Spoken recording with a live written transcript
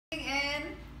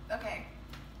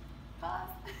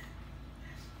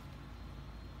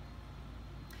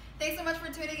Thanks so much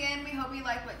for tuning in. We hope you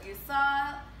liked what you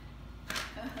saw.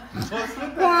 What's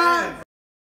with the hands?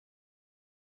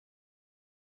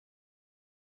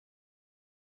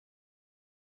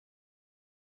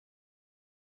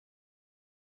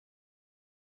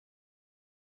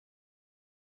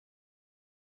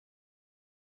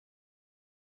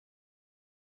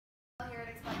 Here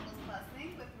at Expendables Plus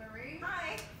Inc. with Marie.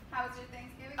 Hi. How was your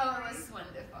Thanksgiving? Oh, it Marie? was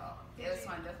wonderful. Did It was you?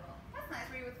 wonderful. That's nice.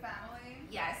 Were you with family?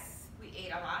 Yes, we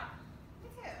ate a lot. Me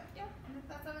too. Yeah. And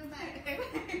that's always nice.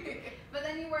 But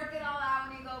then you work it all out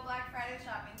when you go Black Friday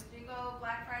shopping. Did you go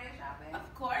Black Friday shopping? Of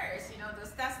course, you know,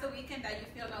 that's the weekend that you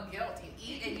feel no guilt. You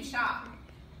eat and you shop.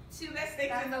 Two best things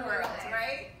That's in the the world, nice.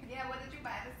 right? Yeah. What did you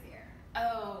buy this year?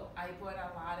 Oh, I bought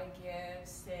a lot of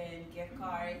gifts and gift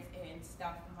cards and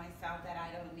stuff for myself that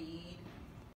I don't need.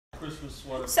 Christmas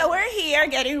sweater. So we're here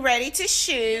getting ready to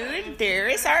shoot. There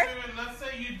is our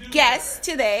guest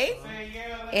today.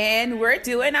 And we're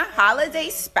doing a holiday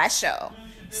special.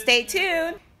 Stay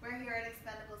tuned. We're here at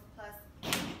Expendables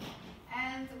Plus,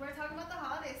 and we're talking about the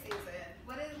holiday season.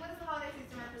 What does the holiday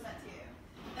season represent to you?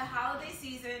 The holiday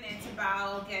season, it's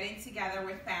about getting together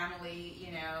with family,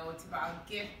 you know, it's about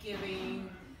gift giving.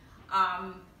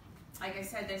 Like I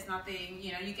said, there's nothing,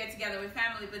 you know, you get together with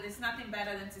family, but there's nothing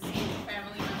better than to see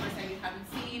family members that you haven't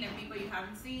seen and people you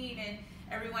haven't seen, and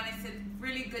everyone is in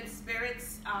really good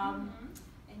spirits. And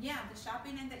yeah, the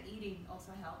shopping and the eating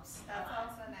also helps. That's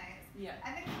also nice. Yeah.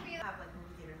 I think for me, have like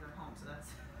movie theaters at home, so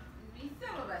that's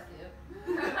Some of us do.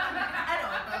 I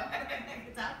don't know.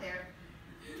 It's out there.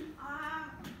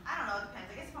 I don't know. It depends.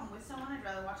 I guess if I'm with someone, I'd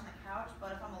rather watch on the couch.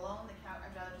 But if I'm alone, the couch,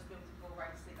 I'd rather just be able to go right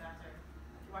to sleep after.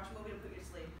 If you watch a movie to put you to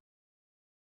sleep.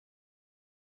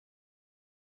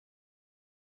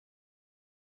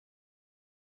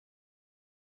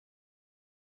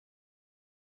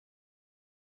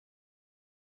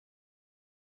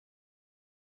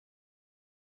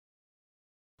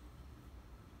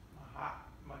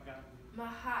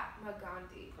 Mahatma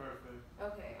Gandhi. Perfect.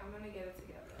 Okay, I'm gonna get it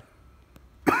together.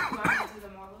 You want me to do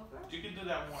them all over? You can do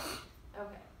that one.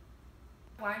 Okay.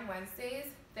 Wine Wednesdays,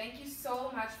 thank you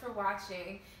so much for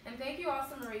watching. And thank you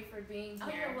also, Marie, for being Oh,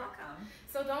 here. you're welcome.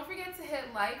 So don't forget to hit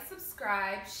like,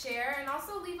 subscribe, share, and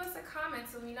also leave us a comment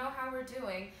so we know how we're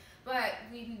doing. But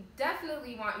we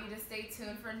definitely want you to stay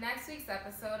tuned for next week's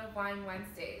episode of Wine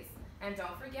Wednesdays. And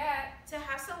don't forget To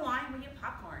have some wine with your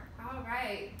popcorn. all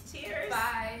right. Cheers.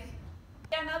 Bye.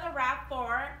 Another wrap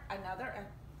for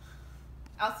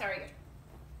Oh, sorry.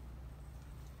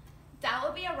 That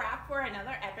will be a wrap for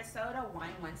another episode of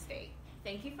Wine Wednesday.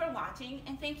 Thank you for watching,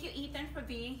 and thank you, Ethan, for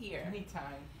being here.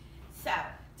 Anytime. So,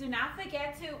 do not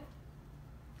forget to...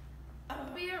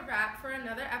 That'll be a wrap for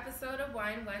another episode of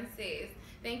Wine Wednesdays.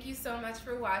 Thank you so much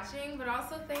for watching, but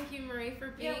also thank you, Marie, for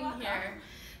You're being welcome. here.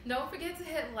 Don't forget to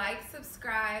hit like,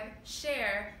 subscribe,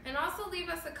 share, and also leave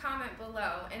us a comment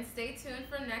below. And stay tuned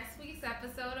for next week's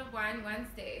episode of Wine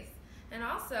Wednesdays. And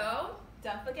also,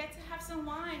 Don't forget to have some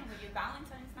wine with your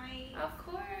Valentine's night. of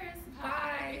course, Bye.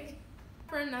 bye.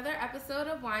 For another episode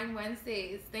of Wine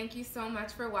Wednesdays. Thank you so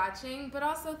much for watching, but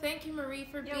also thank you, Marie,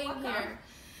 for You're being welcome. here.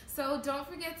 So don't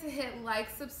forget to hit like,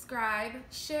 subscribe,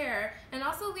 share, and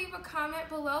also leave a comment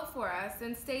below for us.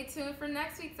 And stay tuned for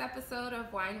next week's episode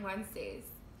of Wine Wednesdays.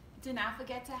 Do not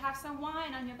forget to have some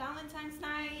wine on your Valentine's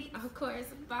night. Of course,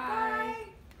 bye. Bye.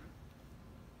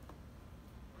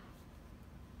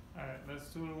 Alright, let's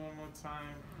do it one more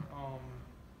time.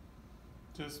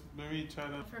 Just maybe try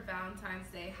to. For Valentine's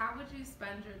Day, how would you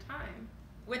spend your time?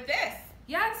 With this.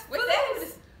 Yes, With food.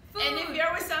 this. Food. And if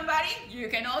you're with somebody, you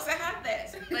can also have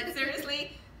this. But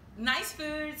seriously, nice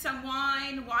food, some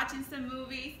wine, watching some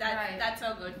movies, Right. that's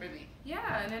so good for me.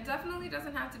 Yeah, and it definitely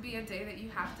doesn't have to be a day that you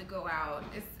have to go out.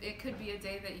 It could be a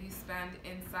day that you spend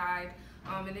inside.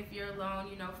 And if you're alone,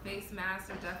 you know, face masks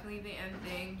are definitely the end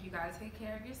thing. You gotta take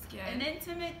care of your skin. An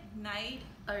intimate night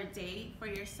or date for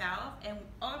yourself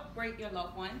or with your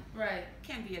loved one Right.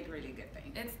 can be a really good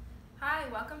thing. Hi,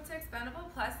 welcome to Expendable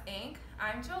Plus Inc.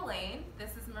 I'm Jolene.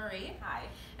 This is Marie. Hi.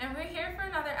 And we're here for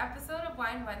another episode of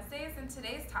Wine Wednesdays, and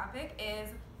today's topic is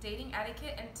dating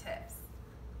etiquette and tips.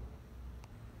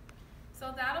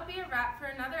 So that'll be a wrap for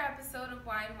another episode of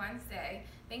Wine Wednesday.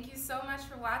 Thank you so much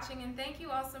for watching, and thank you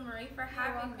also, Marie, for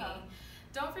having me. welcome.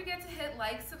 Don't forget to hit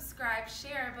like, subscribe,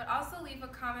 share, but also leave a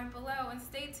comment below, and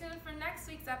stay tuned for next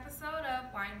week's episode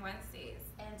of Wine Wednesdays.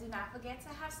 And do not forget to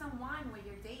have some wine with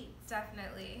your date.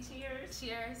 Definitely. Cheers.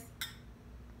 Cheers.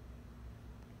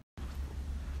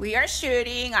 We are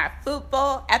shooting our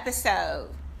football episode.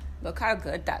 Look how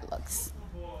good that looks.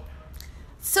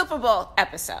 Super Bowl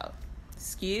episode.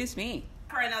 Excuse me.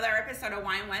 for another episode of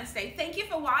Wine Wednesday. Thank you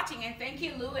for watching, and thank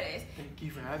you, Louis. Thank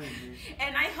you for having me.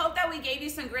 And I hope that we gave you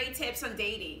some great tips on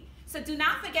dating. So do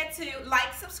not forget to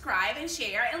like, subscribe, and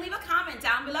share, and leave a comment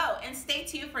down below. And stay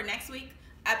tuned for next week's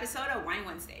episode of Wine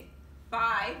Wednesday.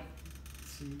 Bye.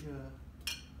 See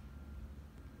ya.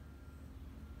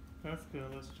 That's good.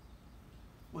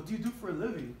 What do you do for a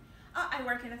living? Oh, I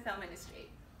work in the film industry.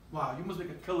 Wow, you must make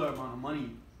a killer amount of money.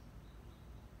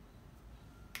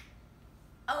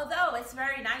 Although it's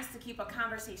very nice to keep a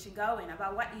conversation going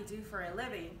about what you do for a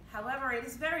living, however, it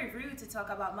is very rude to talk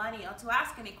about money or to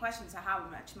ask any questions of how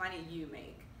much money you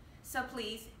make. So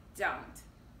please don't.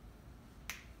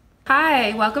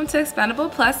 Hi, welcome to Expendable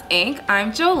Plus Inc.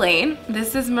 I'm Jolene.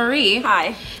 This is Marie.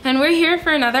 Hi. And we're here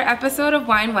for another episode of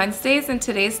Wine Wednesdays, and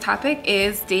today's topic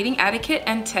is dating etiquette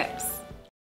and tips.